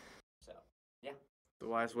 The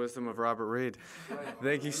wise wisdom of Robert Reed.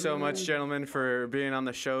 Thank you so much, gentlemen, for being on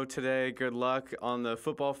the show today. Good luck on the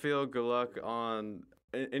football field. Good luck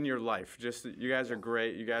in your life. Just, you guys are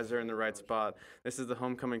great. You guys are in the right spot. This is the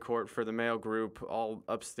homecoming court for the male group, all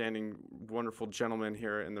upstanding, wonderful gentlemen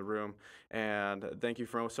here in the room. And thank you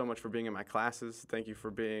so much for being in my classes. Thank you for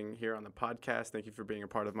being here on the podcast. Thank you for being a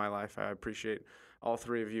part of my life. I appreciate all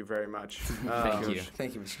three of you very much. Thank you.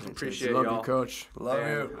 Thank you, Mr. Sanchez. Appreciate Love y'all. you, Coach. Love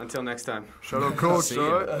you. Until next time. Shout out, Coach. See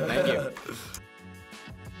you. Thank you.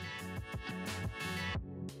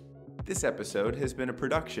 This episode has been a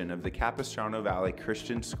production of the Capistrano Valley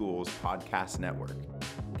Christian Schools Podcast Network.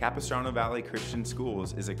 Capistrano Valley Christian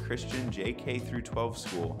Schools is a Christian JK-12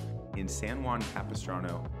 school in San Juan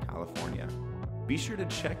Capistrano, California. Be sure to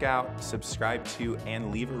check out, subscribe to,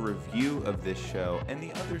 and leave a review of this show and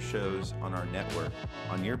the other shows on our network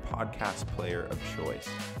on your podcast player of choice.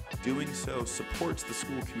 Doing so supports the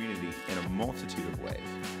school community in a multitude of ways.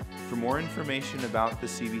 For more information about the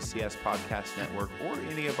CVCS Podcast Network or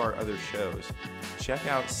any of our other shows, check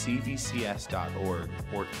out cvcs.org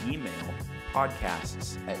or email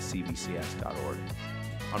podcasts@cvcs.org.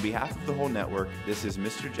 On behalf of the whole network, this is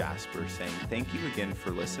Mr. Jasper saying thank you again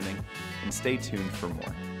for listening, and stay tuned for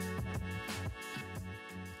more.